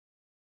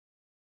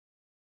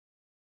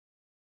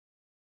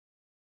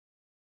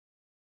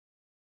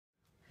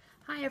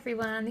Hi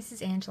everyone, this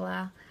is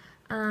Angela.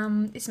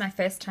 This is my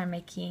first time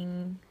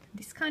making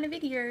this kind of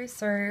video,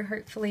 so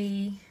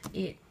hopefully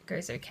it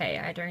goes okay.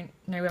 I don't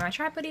know where my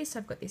tripod is, so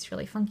I've got this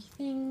really funky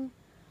thing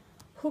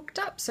hooked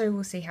up, so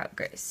we'll see how it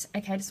goes.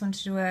 Okay, I just wanted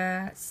to do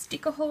a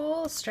sticker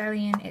haul,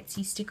 Australian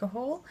Etsy sticker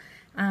haul.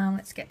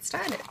 Let's get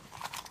started.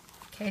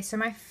 Okay, so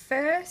my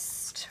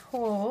first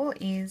haul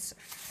is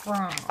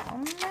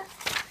from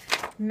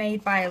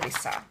Made by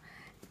Elissa.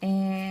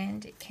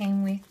 And it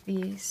came with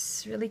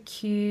this really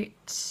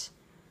cute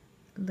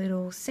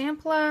little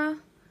sampler.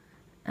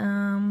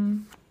 Yeah,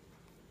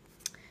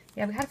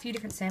 we had a few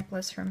different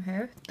samplers from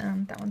her.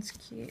 That one's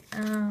cute.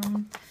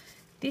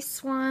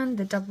 This one,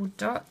 the double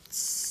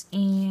dots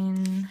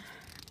in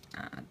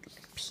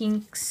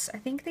pinks. I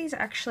think these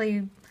are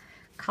actually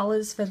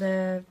colours for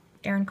the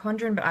Erin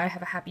Condren, but I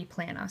have a happy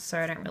planner, so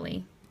I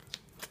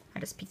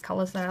just pick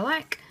colours that I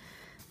like.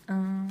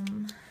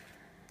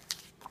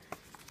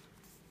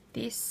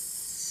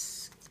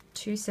 This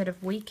two set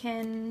of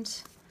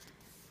weekend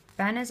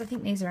banners. I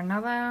think these are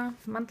another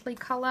monthly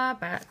colour,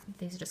 but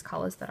these are just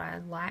colours that I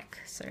like,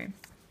 so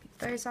pick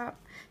those up.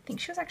 I think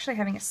she was actually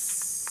having a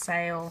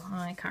sale.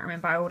 I can't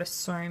remember. I order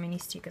so many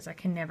stickers I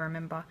can never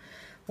remember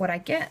what I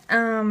get.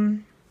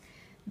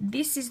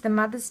 This is the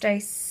Mother's Day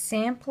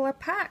sampler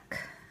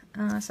pack.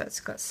 So it's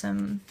got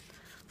some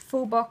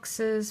full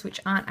boxes,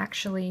 which aren't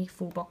actually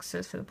full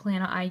boxes for the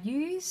planner I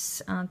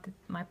use.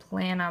 My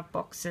planner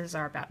boxes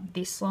are about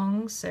this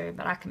long,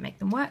 but I can make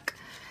them work.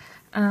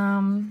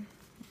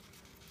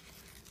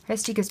 Her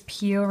stickers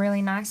peel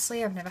really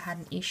nicely. I've never had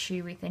an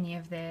issue with any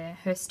of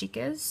her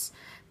stickers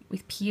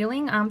with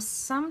peeling.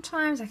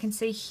 Sometimes I can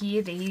see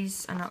here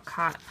these are not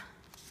cut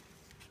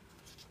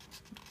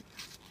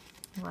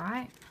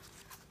right.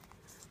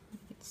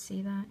 You can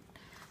see that.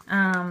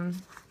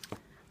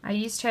 I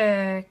used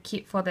her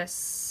kit for the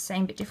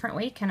same but different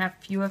week, and a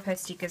few of her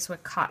stickers were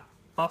cut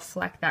off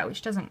like that,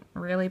 which doesn't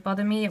really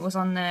bother me. It was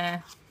on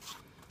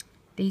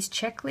these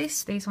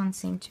checklists. These ones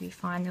seem to be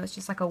fine. There was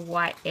just like a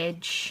white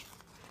edge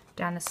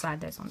down the side.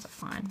 Those ones are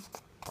fine.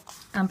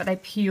 But they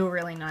peel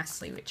really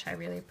nicely, which I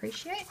really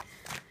appreciate.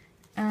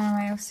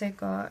 I also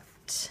got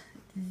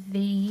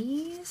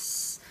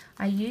these.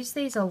 I use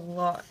these a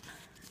lot.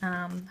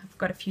 I've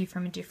got a few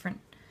from a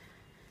different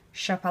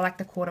shop. I like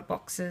the quarter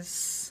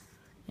boxes.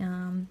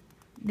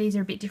 These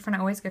are a bit different. I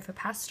always go for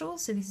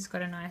pastels, so this has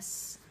got a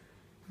nice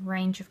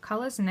range of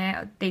colours,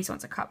 and these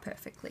ones are cut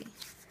perfectly.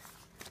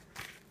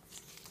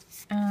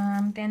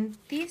 Then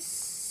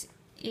this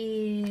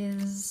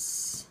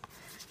is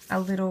a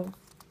little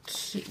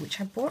kit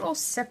which I bought all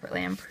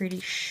separately, I'm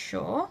pretty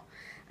sure.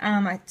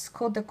 It's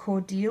called the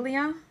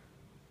Cordelia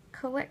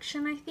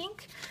collection, I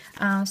think.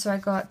 So I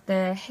got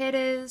the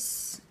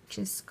headers, which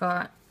has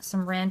got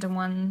some random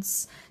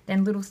ones,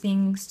 then little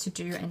things to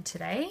do and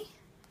today.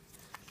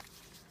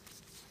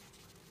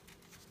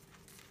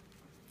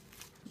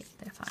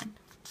 They're fine.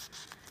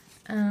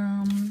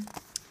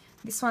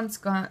 This one's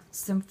got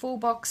some full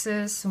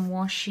boxes, some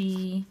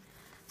washi,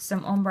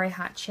 some ombre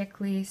heart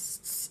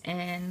checklists,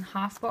 and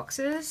half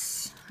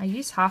boxes. I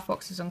use half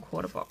boxes on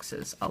quarter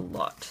boxes a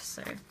lot,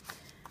 so.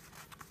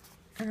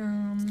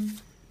 Then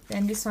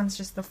this one's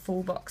just the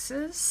full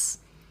boxes.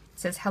 It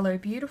says Hello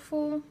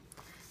Beautiful.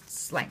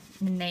 It's like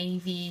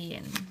navy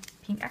and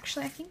pink.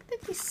 Actually, I think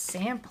that this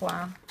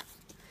sampler,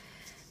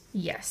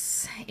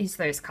 yes, is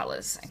those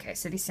colours. Okay,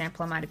 so this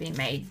sampler might have been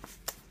made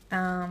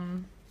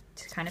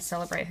to kind of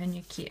celebrate her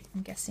new kit,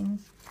 I'm guessing.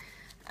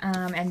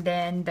 And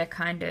then the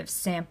kind of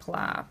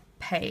sampler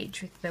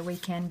page with the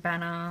weekend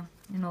banner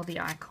and all the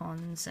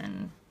icons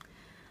and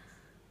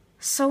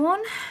so on.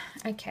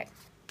 Okay,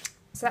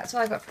 so that's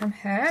what I got from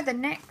her. The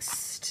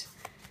next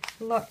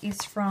lot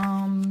is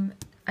from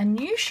a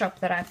new shop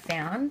that I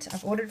found.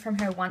 I've ordered from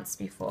her once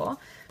before,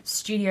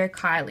 Studio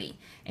Kylie,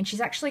 and she's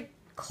actually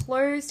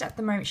closed at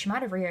the moment. She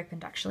might have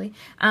reopened actually.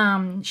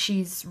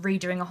 She's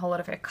redoing a whole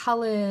lot of her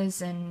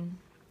colours and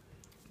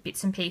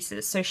bits and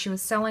pieces. So she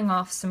was selling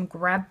off some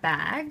grab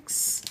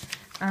bags.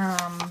 I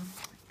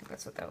think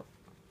that's what they were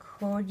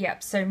called.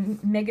 Yep, so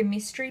mega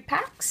mystery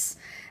packs.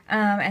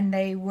 And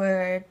it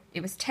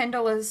was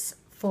 $10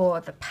 for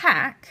the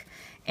pack,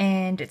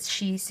 and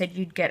she said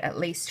you'd get at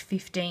least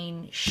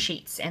 15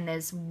 sheets, and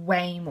there's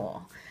way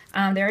more.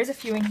 There is a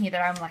few in here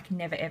that I'm like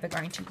never ever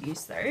going to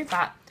use though,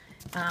 but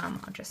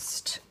I'll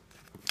just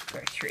go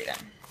through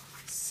them.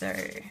 So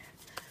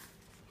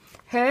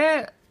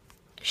her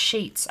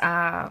sheets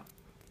are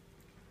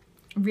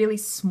really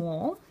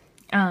small.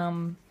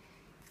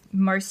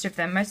 Most of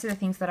the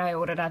things that I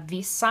ordered are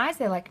this size.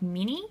 They're like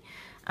mini,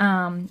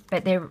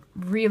 but they're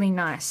really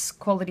nice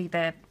quality.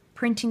 The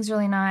printing's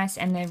really nice,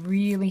 and they're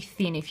really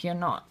thin. If you're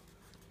not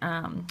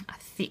a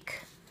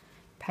thick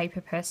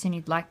paper person,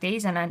 you'd like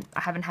these, and I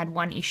haven't had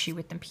one issue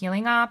with them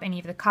peeling up. Any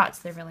of the cuts,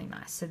 they're really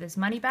nice. So there's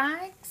money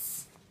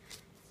bags,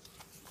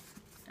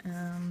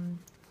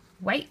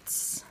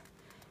 weights,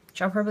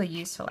 which I'll probably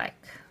use for like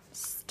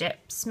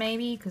steps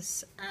maybe,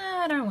 because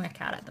I don't work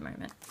out at the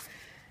moment.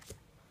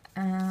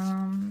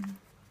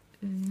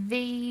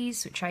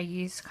 These, which I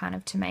use kind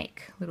of to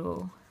make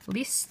little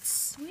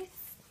lists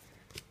with.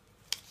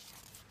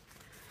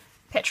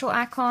 petrol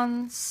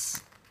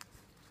icons.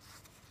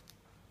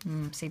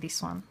 See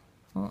this one.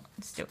 Oh,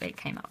 still it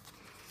came up.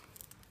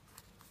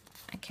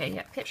 Okay,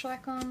 yeah, petrol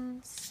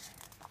icons.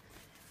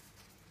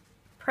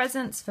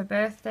 Presents for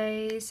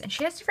birthdays, and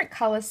she has different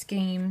color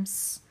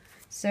schemes.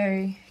 So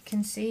you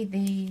can see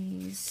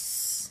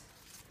these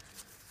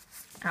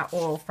are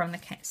all from the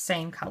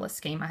same color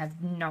scheme. I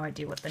have no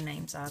idea what the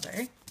names are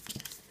though.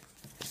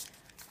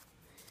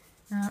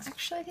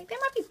 Actually, I think they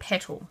might be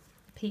petal.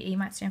 PE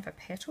might stand for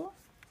petal.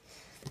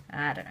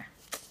 I don't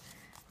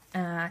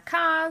know.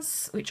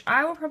 Cars, which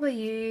I will probably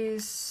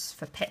use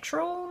for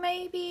petrol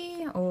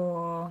maybe,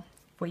 or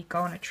if we go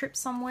on a trip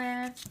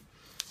somewhere.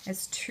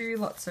 There's two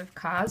lots of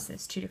cars.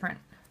 There's two different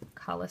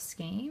color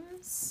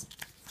schemes.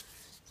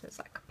 So it's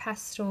like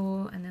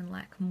pastel and then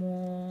like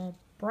more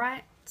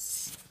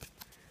brights.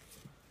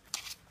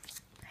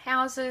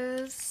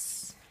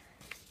 Houses.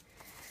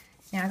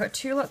 Now I've got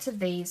two lots of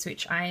these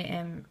which I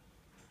am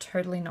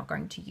totally not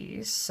going to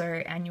use. So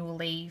annual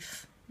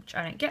leave, which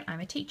I don't get. I'm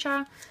a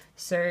teacher.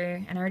 So,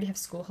 and I already have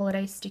school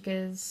holiday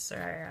stickers. So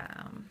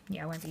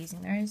yeah, I won't be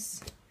using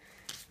those.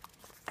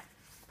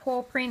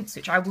 Paw prints,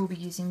 which I will be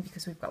using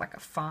because we've got like a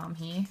farm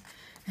here.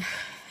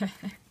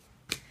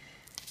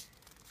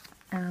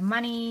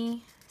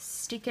 Money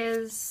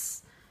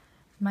stickers,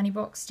 money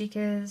box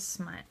stickers,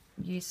 might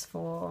use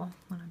for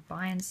when I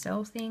buy and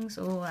sell things.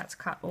 Oh, that's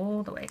cut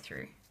all the way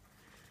through.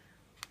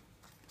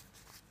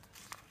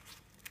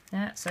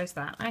 Yeah, so's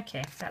that.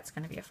 Okay, that's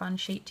going to be a fun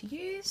sheet to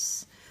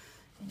use.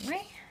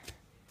 Anyway.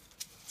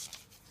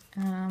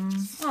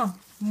 Oh,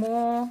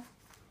 more.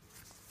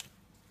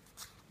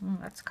 Oh,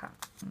 that's cut.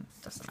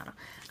 Doesn't matter.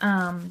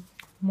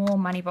 More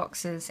money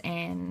boxes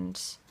and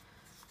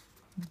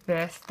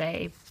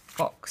birthday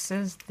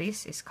boxes.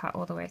 This is cut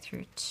all the way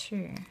through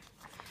too.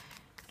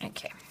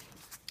 Okay.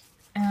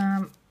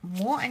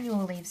 More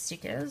annual leave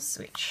stickers,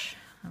 which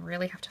I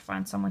really have to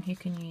find someone who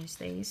can use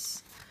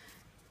these.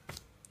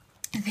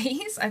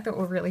 These I thought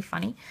were really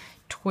funny.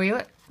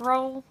 Toilet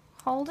roll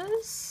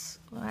holders,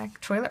 like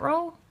toilet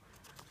roll.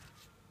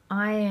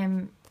 I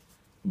am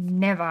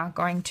never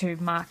going to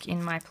mark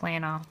in my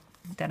planner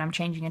that I'm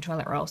changing a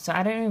toilet roll, so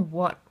I don't know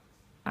what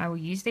I will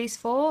use these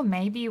for.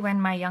 Maybe when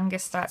my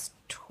youngest starts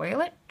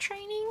toilet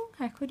training,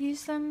 I could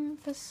use them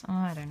for, oh,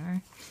 I don't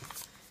know.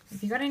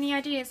 If you got any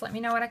ideas, let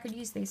me know what I could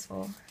use these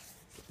for.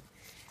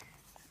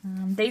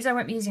 These I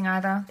won't be using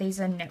either.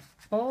 These are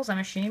netballs, I'm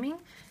assuming.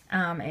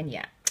 And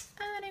yeah,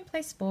 I don't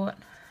play sport.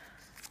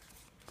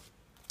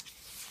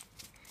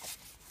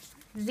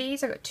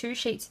 These, I got two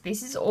sheets.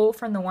 This is all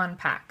from the one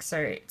pack, so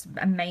it's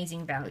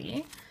amazing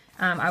value.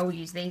 I will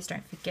use these,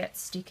 don't forget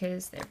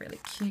stickers. They're really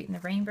cute in the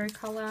rainbow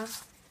colour.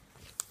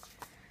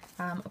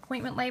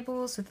 Appointment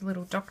labels with a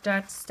little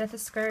doctor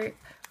stethoscope.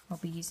 I'll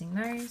be using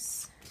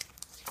those.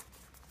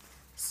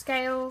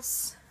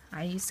 Scales.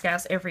 I use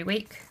scales every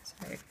week,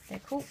 so they're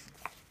cool.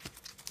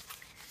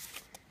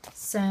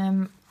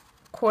 Some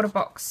quarter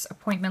box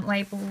appointment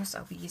labels.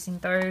 I'll be using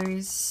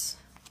those.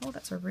 Oh,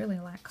 that's a really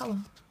light colour.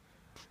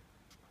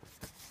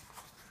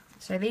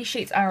 So these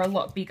sheets are a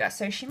lot bigger.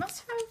 So she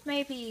must have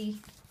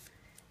maybe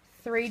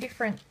 3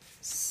 different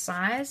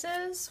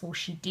sizes. Well,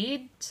 she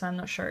did, so I'm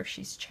not sure if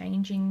she's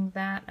changing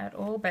that at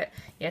all. But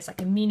yeah, it's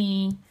like a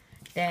mini,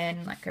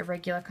 then like a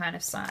regular kind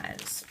of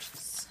size.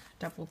 Just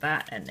double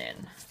that, and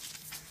then,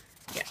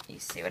 yeah, you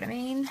see what I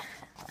mean.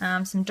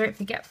 Some don't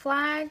forget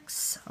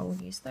flags. I'll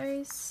use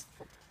those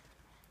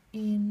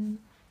in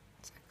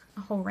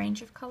a whole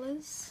range of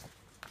colours.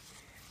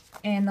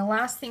 And the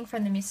last thing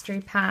from the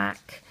mystery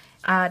pack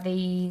are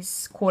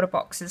these quarter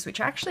boxes, which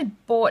I actually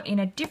bought in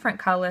a different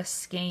colour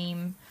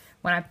scheme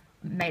when I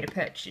made a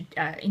purchase,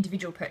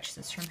 individual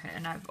purchases from her,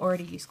 and I've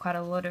already used quite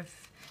a lot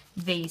of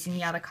these in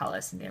the other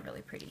colours, and they're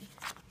really pretty.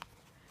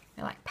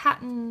 They're like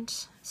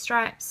patterned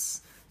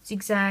stripes,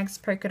 zigzags,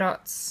 polka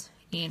dots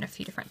in a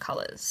few different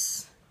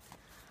colours.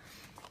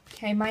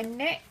 Okay, my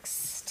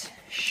next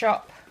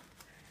shop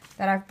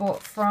that I've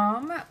bought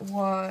from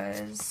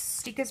was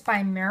Stickers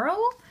by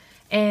Meryl,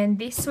 and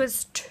this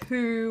was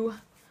 2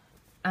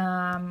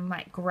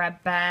 like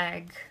grab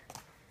bag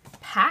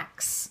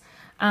packs.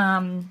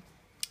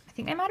 I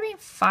think they might have been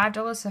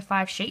 $5 for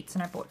 5 sheets,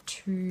 and I bought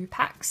 2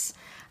 packs.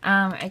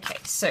 Okay,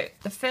 so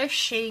the first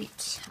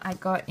sheet I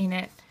got in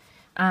it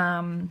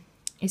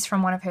is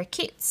from one of her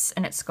kits,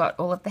 and it's got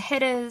all of the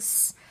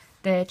headers,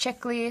 the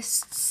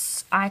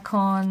checklists,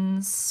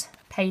 icons,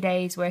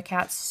 paydays,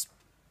 workouts,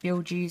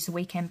 bill dues,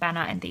 weekend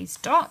banner, and these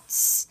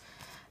dots.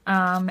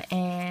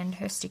 And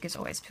her stickers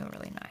always peel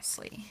really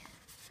nicely.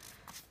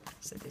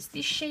 So there's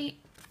this sheet.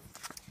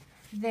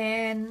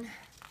 Then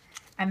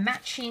a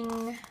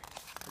matching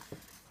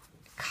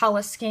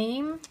colour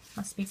scheme.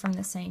 Must be from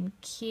the same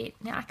kit.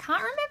 Now, I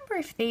can't remember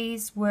if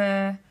these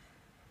were,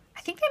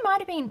 I think they might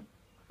have been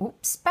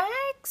oops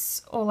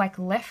bags or like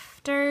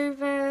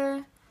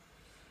leftover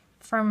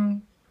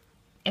from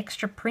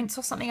extra prints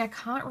or something. I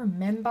can't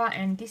remember,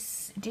 and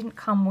this didn't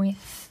come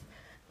with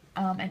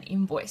an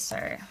invoice,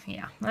 so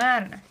yeah, I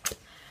don't know.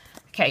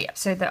 Okay, yeah,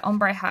 so the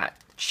ombre heart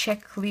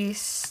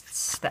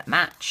checklists that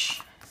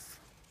match.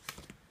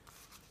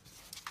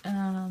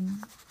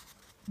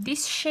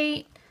 This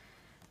sheet,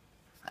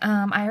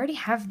 I already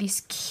have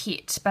this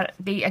kit, but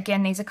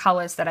again, these are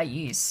colours that I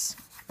use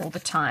all the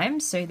time,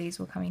 so these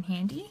will come in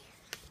handy.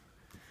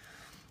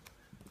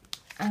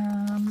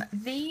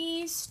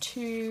 These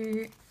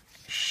two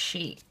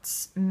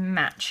sheets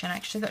match, and I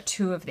actually got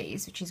two of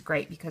these, which is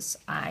great because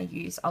I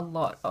use a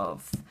lot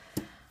of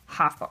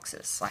half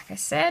boxes, like I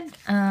said.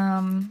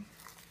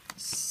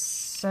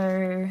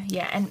 So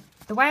yeah, and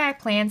the way I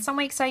plan, some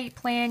weeks I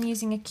plan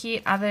using a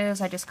kit, others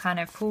I just kind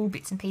of pull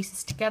bits and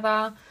pieces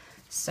together,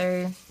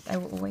 so they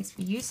will always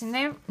be used. And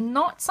they're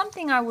not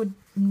something I would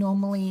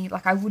normally,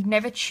 like I would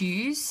never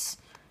choose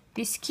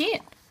this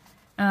kit,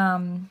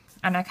 and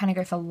I kind of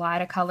go for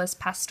lighter colours,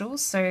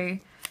 pastels, so it'd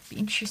be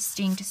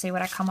interesting to see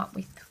what I come up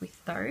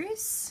with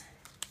those.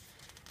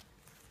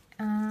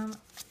 I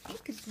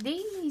think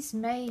these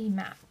may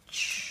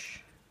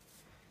match.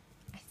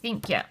 I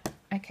think, yeah.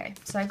 Okay,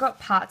 so I got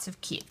parts of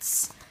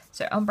kits.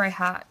 So ombre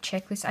heart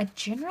checklist. I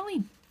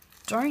generally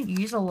don't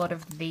use a lot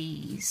of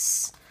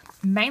these,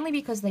 mainly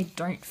because they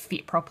don't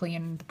fit properly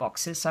in the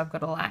boxes, so I've got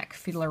to like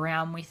fiddle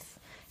around with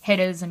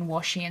headers and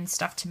washi and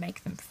stuff to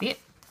make them fit.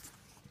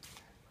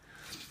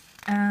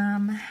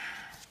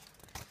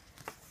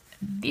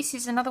 This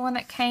is another one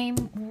that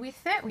came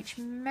with it, which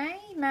may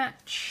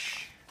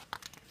match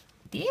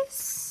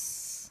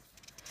this.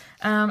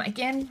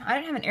 Again, I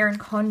don't have an Erin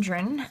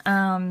Condren,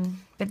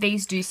 but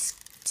these do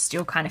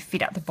still kind of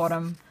fit at the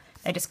bottom.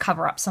 They just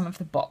cover up some of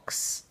the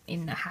box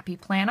in the Happy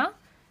Planner.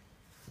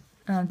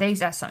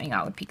 These are something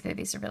I would pick though.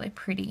 These are really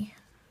pretty.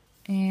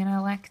 And I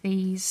like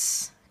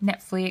these.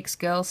 Netflix,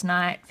 girls'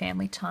 night,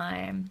 family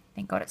time.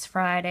 Thank God it's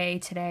Friday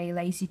today,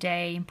 lazy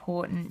day,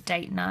 important,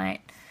 date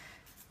night.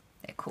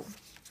 They're cool.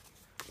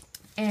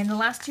 And the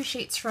last two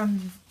sheets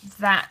from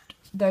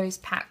those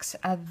packs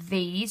are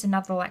these,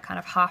 another like kind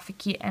of half a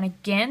kit. And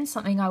again,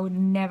 something I would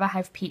never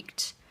have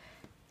picked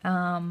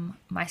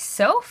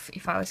myself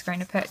if I was going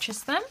to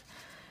purchase them.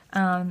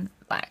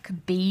 Like a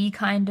bee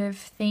kind of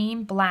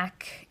theme,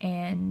 black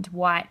and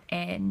white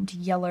and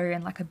yellow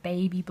and like a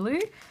baby blue.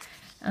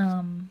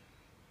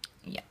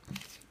 Yeah.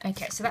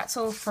 Okay, so that's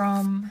all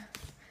from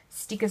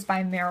Stickers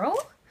by Meryl.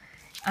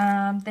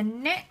 The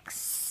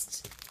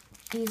next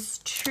is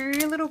two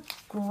little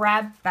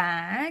grab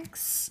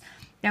bags.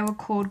 They were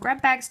called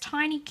Grab Bags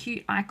Tiny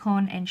Cute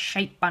Icon and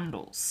Shape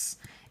Bundles.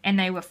 And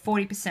they were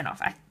 40%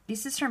 off.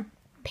 This is from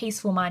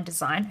Peaceful Mind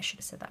Design. I should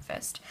have said that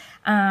first.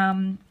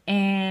 And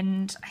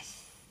I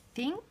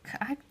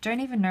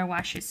don't even know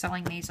why she's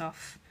selling these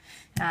off.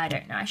 I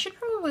don't know. I should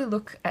probably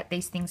look at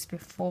these things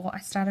before I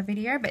start a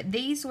video. But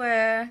these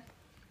were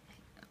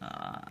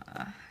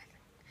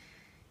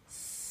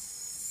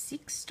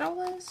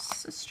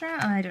 $6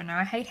 Australian. I don't know.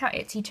 I hate how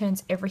Etsy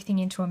turns everything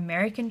into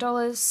American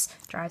dollars.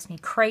 Drives me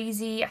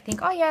crazy. I think,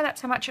 oh yeah,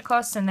 that's how much it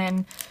costs, and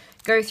then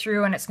go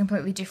through and it's a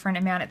completely different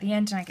amount at the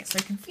end, and I get so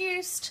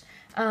confused.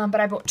 But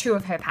I bought two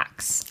of her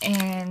packs,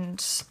 and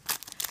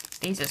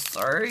these are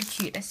so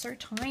cute. They're so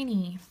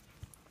tiny.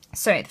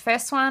 So the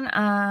first one,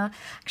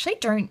 actually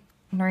don't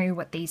know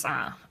what these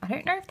are. I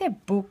don't know if they're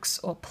books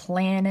or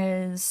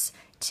planners.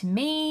 To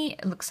me,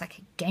 it looks like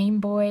a Game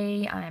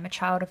Boy. I am a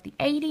child of the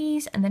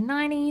 80s and the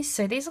 90s,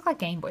 so these look like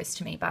Game Boys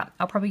to me, but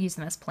I'll probably use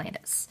them as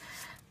planners.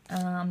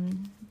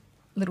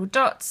 Little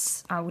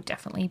dots, I will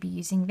definitely be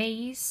using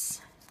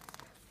these.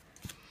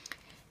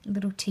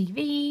 Little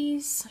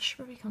TVs, I should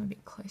probably come a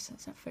bit closer,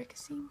 is that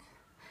focusing?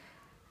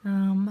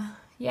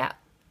 Yeah,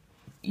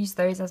 use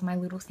those as my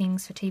little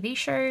things for TV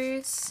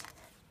shows.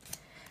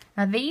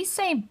 Now these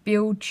say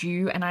bill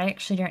due, and I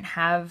actually don't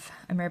have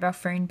a mobile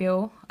phone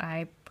bill.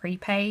 I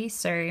prepay,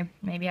 so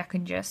maybe I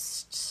can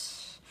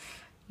just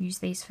use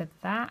these for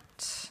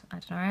that. I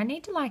don't know. I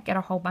need to like get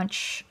a whole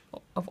bunch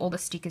of all the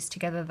stickers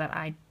together that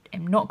I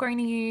am not going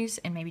to use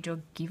and maybe do a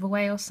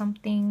giveaway or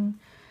something.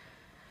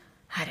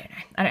 I don't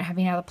know. I don't have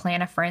any other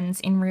planner friends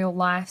in real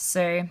life,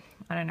 so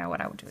I don't know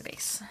what I would do with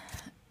these.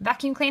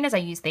 Vacuum cleaners, I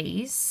use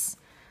these.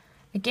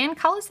 Again,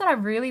 colours that I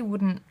really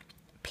wouldn't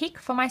pick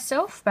for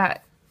myself,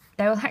 but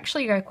they will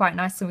actually go quite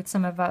nicely with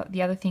some of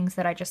the other things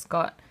that I just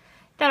got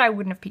that I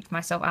wouldn't have picked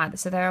myself either,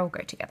 so they all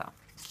go together.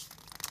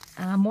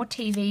 More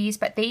TVs,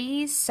 but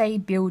these say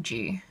build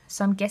you,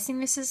 so I'm guessing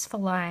this is for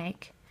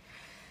like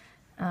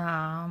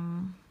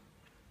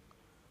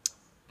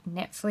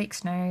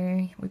Netflix.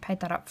 No, we paid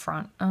that up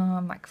front.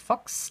 Like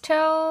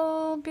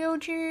Foxtel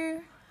build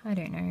you, I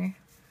don't know.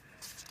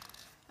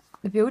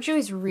 The build you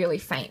is really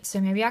faint,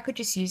 so maybe I could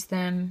just use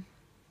them.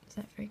 Is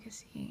that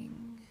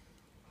focusing?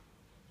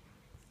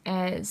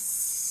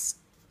 As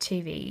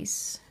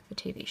TVs for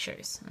TV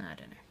shows. I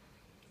don't know.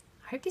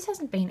 I hope this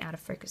hasn't been out of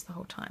focus the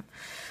whole time.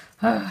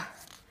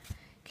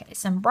 Okay,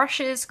 some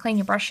brushes. Clean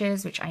your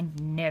brushes, which I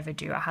never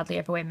do. I hardly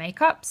ever wear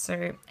makeup,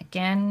 so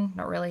again,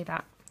 not really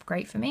that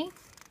great for me.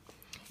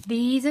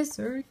 These are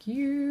so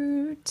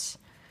cute.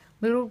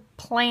 Little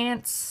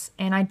plants,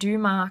 and I do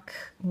mark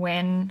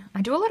when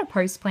I do a lot of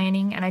post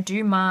planning, and I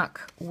do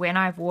mark when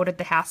I've watered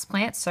the house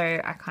plants, so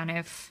I kind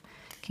of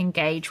can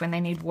gauge when they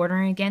need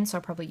watering again, so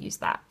I'll probably use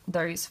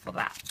those for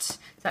that. So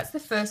that's the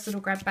first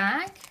little grab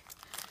bag.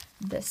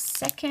 The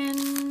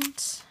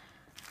second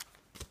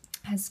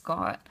has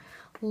got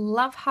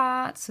love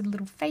hearts with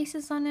little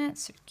faces on it.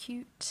 So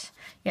cute.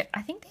 Yep,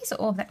 I think these are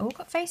all, they all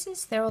got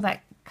faces. They're all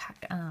that,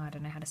 I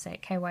don't know how to say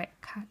it,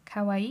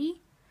 kawaii.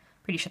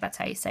 Pretty sure that's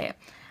how you say it.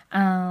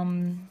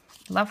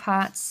 Love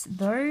hearts.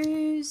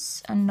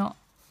 Those are not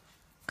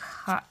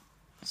cut.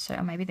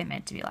 So maybe they're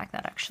meant to be like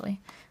that actually.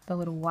 The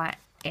little white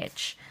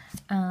edge.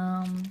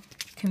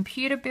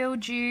 Computer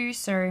build you.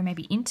 So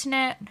maybe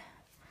internet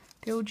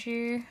build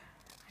you.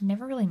 I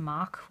never really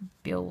mark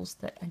bills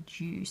that are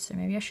due, so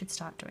maybe I should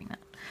start doing that.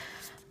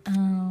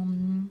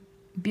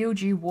 Build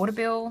you water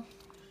bill.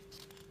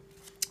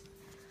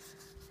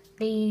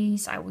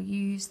 These I will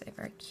use, they're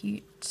very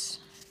cute.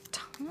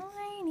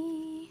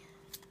 Tiny.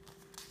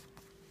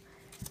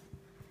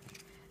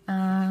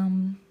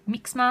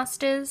 Mix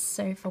masters,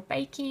 so for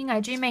baking. I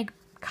do make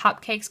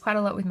cupcakes quite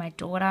a lot with my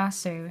daughter,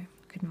 so I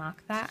could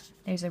mark that.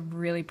 There's a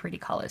really pretty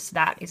colour. So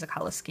that is a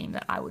colour scheme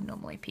that I would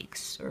normally pick.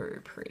 So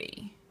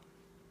pretty.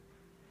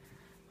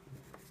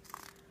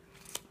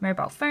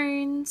 Mobile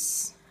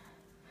phones.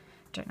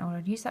 Don't know what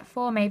I'd use that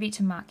for. Maybe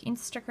to mark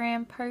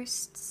Instagram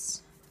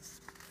posts.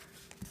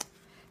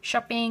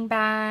 Shopping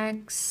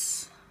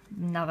bags.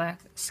 Another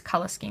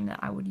colour scheme that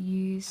I would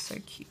use. So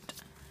cute.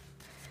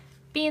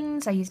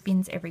 Bins. I use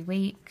bins every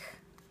week.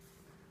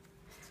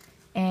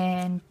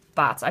 And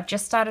baths. I've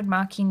just started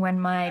marking when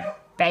my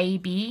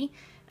baby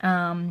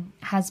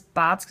has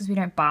baths, because we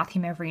don't bath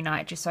him every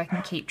night, just so I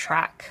can keep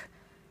track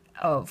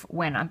of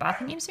when I'm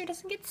bathing him so he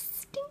doesn't get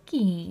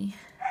stinky.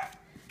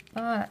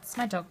 Oh, that's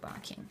my dog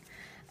barking.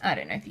 I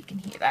don't know if you can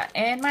hear that.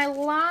 And my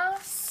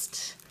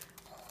last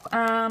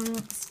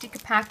sticker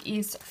pack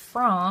is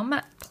from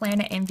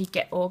Planner Envy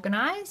Get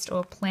Organised,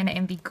 or Planner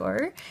Envy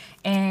Go.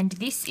 And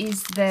this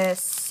is the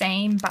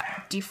same but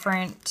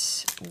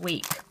different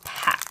week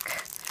pack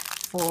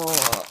for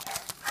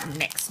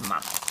next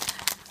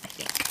month, I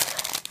think.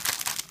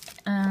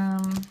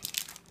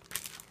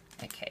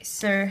 Okay,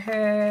 so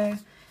her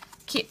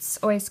kits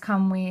always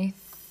come with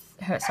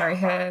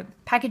her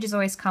packages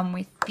always come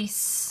with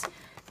this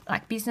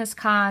like business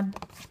card,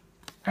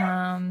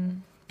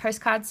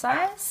 postcard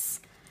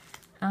size.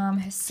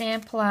 Her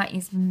sampler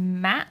is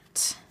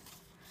matte,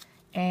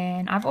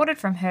 and I've ordered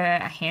from her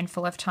a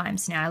handful of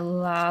times now. I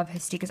love her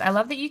stickers. I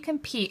love that you can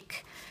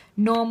pick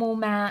normal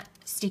matte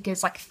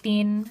stickers, like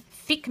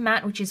thick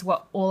matte, which is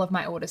what all of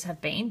my orders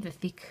have been, the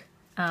thick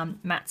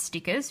matte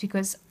stickers,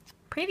 because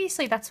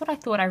previously that's what I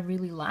thought I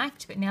really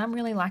liked, but now I'm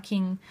really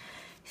liking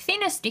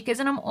thinner stickers,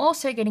 and I'm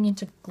also getting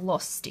into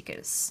gloss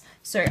stickers.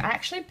 So I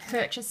actually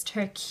purchased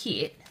her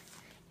kit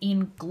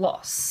in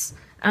gloss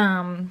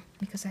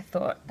because I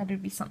thought that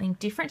would be something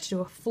different to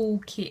do a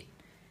full kit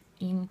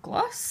in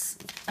gloss.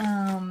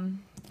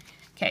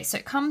 Okay, so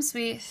it comes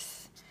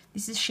with,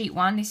 this is sheet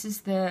 1, this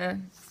is the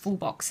full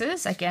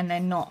boxes. Again, they're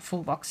not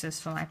full boxes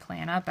for my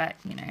planner, but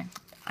you know,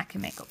 I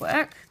can make it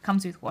work.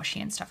 Comes with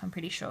washi and stuff, I'm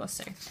pretty sure.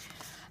 So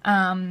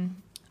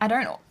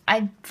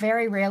I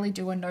very rarely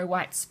do a no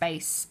white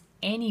space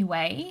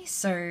anyway,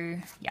 so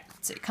yeah,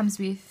 so it comes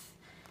with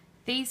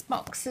these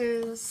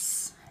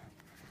boxes,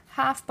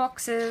 half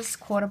boxes,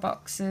 quarter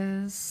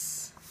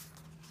boxes,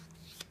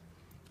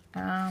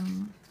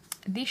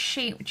 this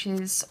sheet, which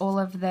is all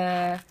of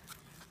the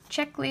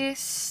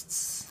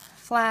checklists,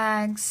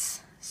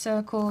 flags,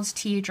 circles,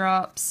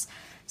 teardrops,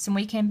 some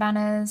weekend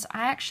banners.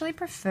 I actually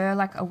prefer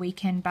like a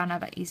weekend banner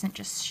that isn't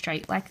just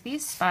straight like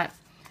this, but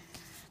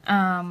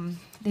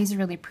these are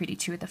really pretty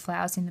too with the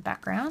flowers in the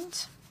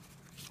background.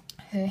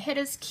 Her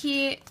headers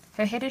kit,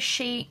 her headers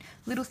sheet,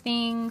 little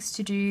things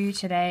to do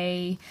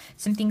today,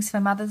 some things for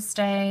Mother's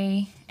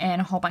Day, and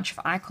a whole bunch of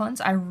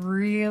icons. I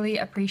really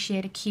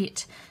appreciate a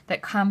kit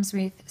that comes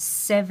with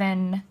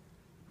 7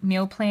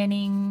 meal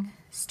planning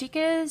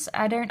stickers.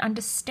 I don't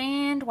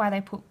understand why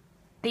they put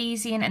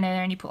these in and then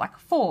they only put like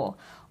 4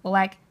 or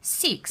like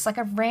 6, like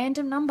a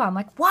random number. I'm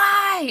like,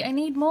 why? I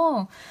need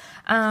more.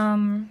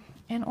 And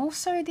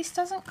also this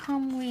doesn't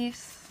come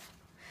with,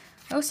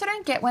 I also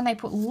don't get when they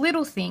put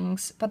little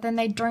things, but then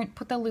they don't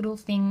put the little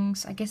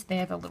things. I guess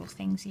they're the little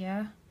things,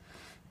 yeah.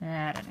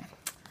 I don't know.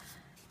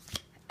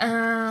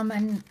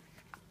 And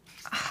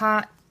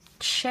heart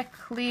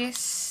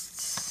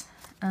checklists.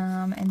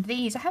 And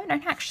these, I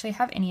don't actually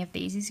have any of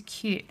these. These are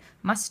cute.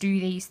 Must do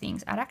these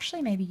things. I'd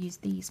actually maybe use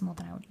these more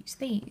than I would use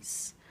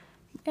these.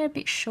 They're a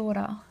bit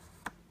shorter.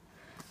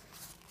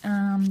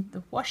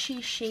 The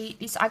washi sheet.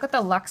 This, I got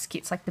the Luxe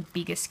kit. It's like the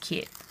biggest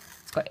kit.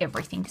 Got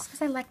everything just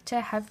because I like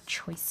to have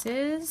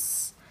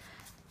choices.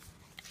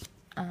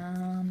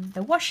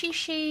 The washi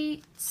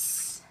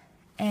sheets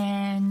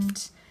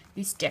and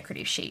this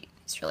decorative sheet.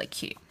 It's really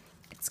cute.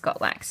 It's got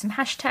like some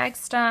hashtag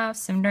stuff,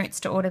 some notes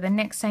to order the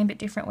next same but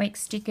different week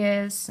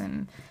stickers,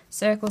 some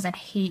circles, and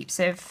heaps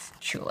of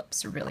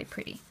tulips. Really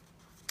pretty.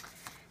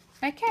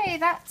 Okay,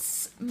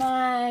 that's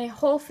my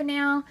haul for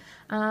now.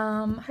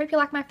 Hope you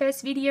like my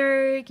first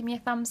video. Give me a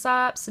thumbs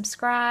up,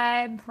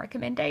 subscribe,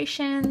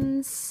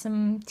 recommendations,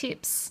 some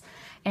tips,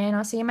 and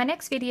I'll see you in my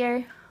next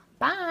video.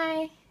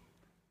 Bye!